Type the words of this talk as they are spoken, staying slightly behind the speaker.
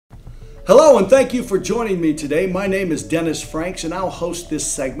Hello and thank you for joining me today. My name is Dennis Franks and I'll host this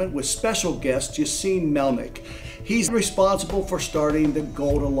segment with special guest Yaseen Malnik. He's responsible for starting the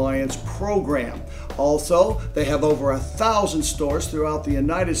Gold Alliance program. Also, they have over 1,000 stores throughout the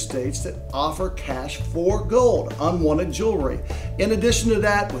United States that offer cash for gold, unwanted jewelry. In addition to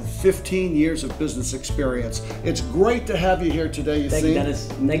that, with 15 years of business experience. It's great to have you here today, Yaseen. Thank you, Dennis.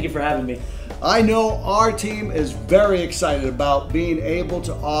 Thank you for having me. I know our team is very excited about being able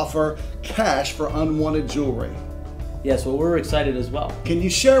to offer cash for unwanted jewelry. Yes, well, we're excited as well. Can you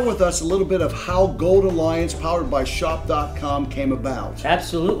share with us a little bit of how Gold Alliance, powered by Shop.com, came about?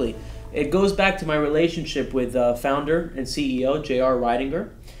 Absolutely. It goes back to my relationship with founder and CEO, J.R. Ridinger.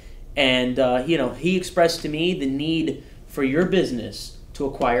 And, he expressed to me the need for your business to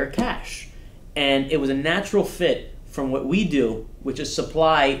acquire cash. And it was a natural fit from what we do, which is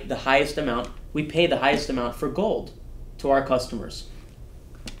supply the highest amount. We pay the highest amount for gold to our customers.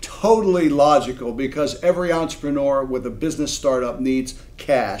 Totally logical, because every entrepreneur with a business startup needs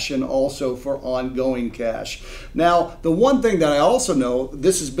cash, and also for ongoing cash. Now, the one thing that I also know,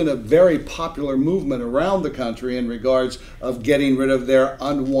 this has been a very popular movement around the country in regards of getting rid of their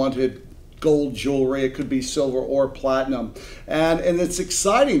unwanted gold jewelry. It could be silver or platinum. And it's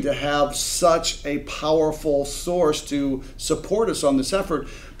exciting to have such a powerful source to support us on this effort.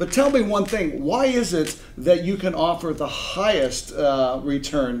 But tell me one thing, why is it that you can offer the highest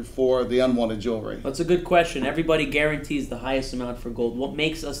return for the unwanted jewelry? That's a good question. Everybody guarantees the highest amount for gold. What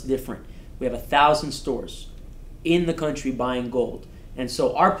makes us different? We have 1,000 stores in the country buying gold. And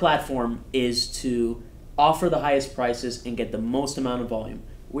so our platform is to offer the highest prices and get the most amount of volume.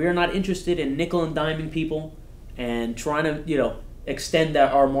 We are not interested in nickel and diming people and trying to, extend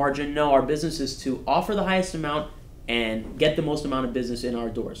our margin. No, our business is to offer the highest amount and get the most amount of business in our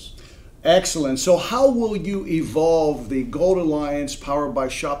doors. Excellent. So how will you evolve the Gold Alliance powered by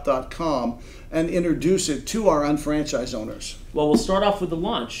Shop.com and introduce it to our unfranchised owners? Well, we'll start off with the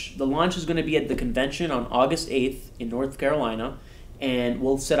launch. The launch is going to be at the convention on August 8th in North Carolina, and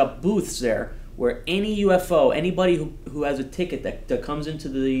we'll set up booths there where any UFO, anybody who has a ticket that comes into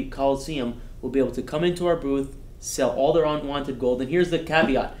the Coliseum will be able to come into our booth, sell all their unwanted gold. And here's the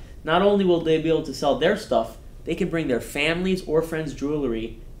caveat. Not only will they be able to sell their stuff, they can bring their families or friends'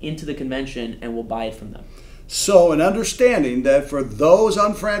 jewelry into the convention and we'll buy it from them. So an understanding that for those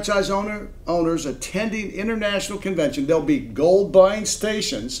unfranchised owners attending international convention, there'll be gold buying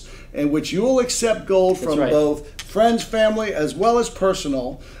stations in which you will accept gold from both friends, family, as well as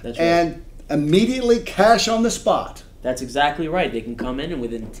personal. That's and immediately cash on the spot. That's exactly right. They can come in and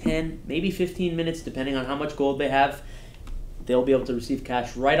within 10, maybe 15 minutes, depending on how much gold they have, they'll be able to receive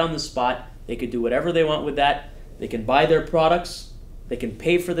cash right on the spot. They could do whatever they want with that. They can buy their products. They can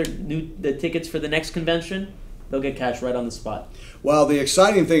pay for the tickets for the next convention. They'll get cash right on the spot. Well, the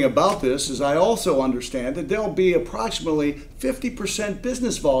exciting thing about this is I also understand that there'll be approximately 50%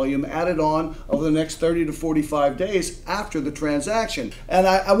 business volume added on over the next 30 to 45 days after the transaction. And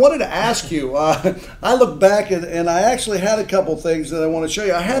I wanted to ask you, I look back and I actually had a couple things that I want to show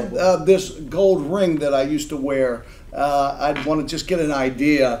you. I had this gold ring that I used to wear. I'd want to just get an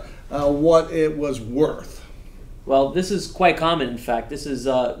idea what it was worth. Well, this is quite common, in fact. This is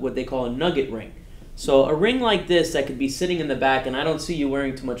what they call a nugget ring. So a ring like this that could be sitting in the back, and I don't see you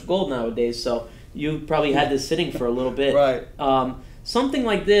wearing too much gold nowadays, so you probably had this sitting for a little bit. Right. Something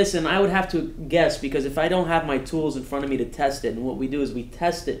like this, and I would have to guess, because if I don't have my tools in front of me to test it, and what we do is we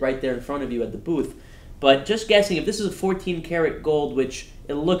test it right there in front of you at the booth. But just guessing, if this is a 14 karat gold, which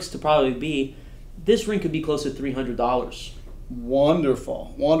it looks to probably be, this ring could be close to $300.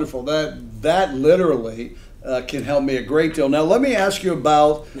 Wonderful, wonderful. That literally can help me a great deal. Now, let me ask you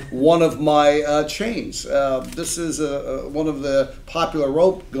about one of my chains. This is one of the popular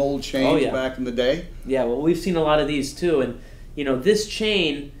rope gold chains back in the day. Yeah, well, we've seen a lot of these too. And, this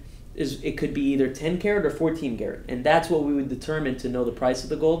chain, it could be either 10 karat or 14 karat. And that's what we would determine to know the price of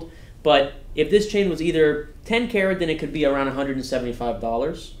the gold. But if this chain was either 10 karat, then it could be around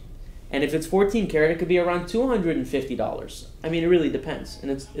 $175. And if it's 14 karat, it could be around $250. I mean, it really depends.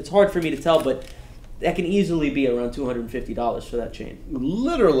 And it's hard for me to tell, but that can easily be around $250 for that chain.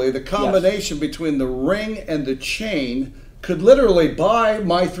 Literally, the combination between the ring and the chain could literally buy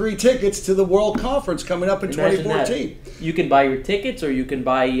my 3 tickets to the World Conference coming up in Imagine 2014. That. You can buy your tickets, or you can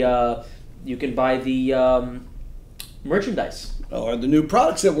buy the merchandise. Or the new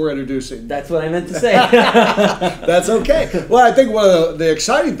products that we're introducing. That's what I meant to say. That's okay. Well, I think one of the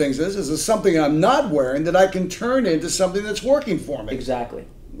exciting things is something I'm not wearing that I can turn into something that's working for me. Exactly.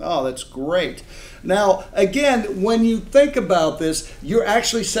 Oh, that's great. Now, again, when you think about this, you're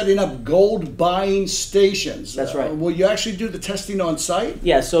actually setting up gold buying stations. That's right. Will you actually do the testing on site?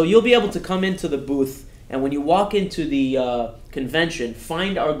 Yeah, so you'll be able to come into the booth, and when you walk into the convention,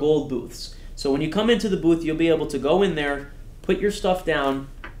 find our gold booths. So when you come into the booth, you'll be able to go in there, put your stuff down,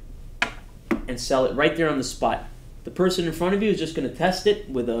 and sell it right there on the spot. The person in front of you is just going to test it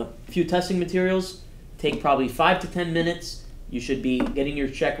with a few testing materials. Take probably 5 to 10 minutes. You should be getting your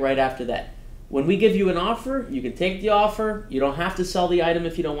check right after that. When we give you an offer, you can take the offer. You don't have to sell the item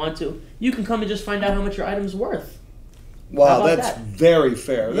if you don't want to. You can come and just find out how much your item's worth. Wow, that's very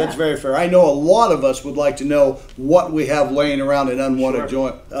fair. Yeah. That's very fair. I know a lot of us would like to know what we have laying around in unwanted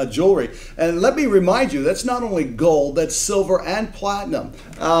jewelry. And let me remind you, that's not only gold, that's silver and platinum.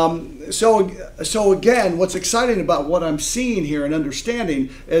 So again, what's exciting about what I'm seeing here and understanding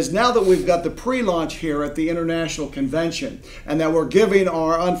is now that we've got the pre-launch here at the International Convention and that we're giving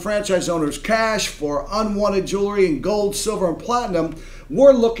our unfranchised owners cash for unwanted jewelry in gold, silver, and platinum,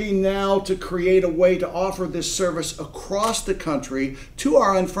 we're looking now to create a way to offer this service across the country to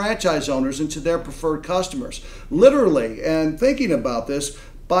our unfranchised owners and to their preferred customers. Literally, and thinking about this,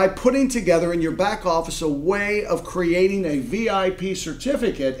 by putting together in your back office a way of creating a VIP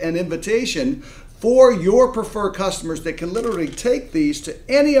certificate and invitation for your preferred customers that can literally take these to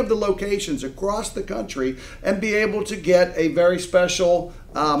any of the locations across the country and be able to get a very special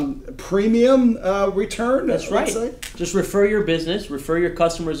premium return. That's right. Just refer your business, refer your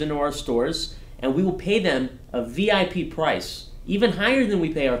customers into our stores, and we will pay them a VIP price, even higher than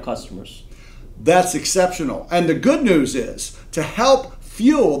we pay our customers. That's exceptional. And the good news is, to help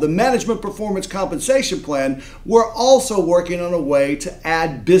fuel the management performance compensation plan, we're also working on a way to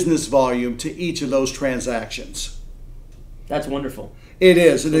add business volume to each of those transactions. That's wonderful. It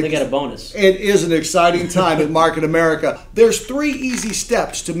is. So they get a bonus. It is an exciting time at Market America. There's 3 easy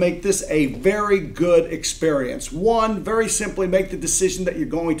steps to make this a very good experience. 1, very simply make the decision that you're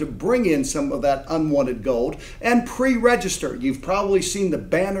going to bring in some of that unwanted gold and pre-register. You've probably seen the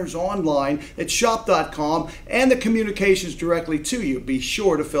banners online at shop.com and the communications directly to you. Be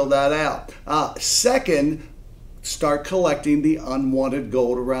sure to fill that out. Second, start collecting the unwanted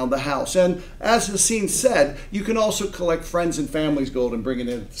gold around the house. And as Yaseen said, you can also collect friends and family's gold and bring it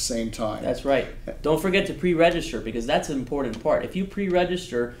in at the same time. That's right. Don't forget to pre-register, because that's an important part. If you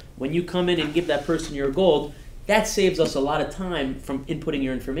pre-register, when you come in and give that person your gold, that saves us a lot of time from inputting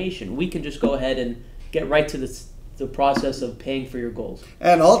your information. We can just go ahead and get right to the process of paying for your gold.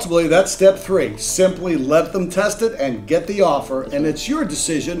 And ultimately, that's step 3. Simply let them test it and get the offer. And it's your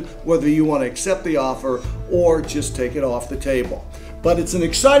decision whether you want to accept the offer or just take it off the table. But it's an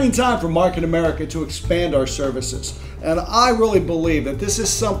exciting time for Market America to expand our services. And I really believe that this is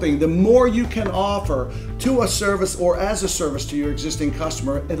something, the more you can offer to a service or as a service to your existing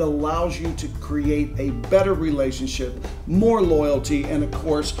customer, it allows you to create a better relationship, more loyalty, and of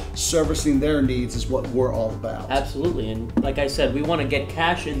course, servicing their needs is what we're all about. Absolutely. And like I said, we want to get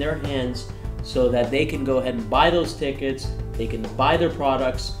cash in their hands so that they can go ahead and buy those tickets, they can buy their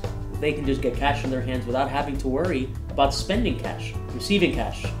products, they can just get cash in their hands without having to worry about spending cash, receiving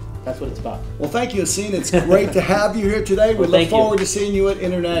cash. That's what it's about. Well, thank you, Yaseen. It's great to have you here today. We look forward to seeing you at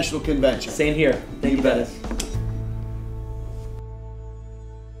International Convention. Same here. Thank you, Dennis.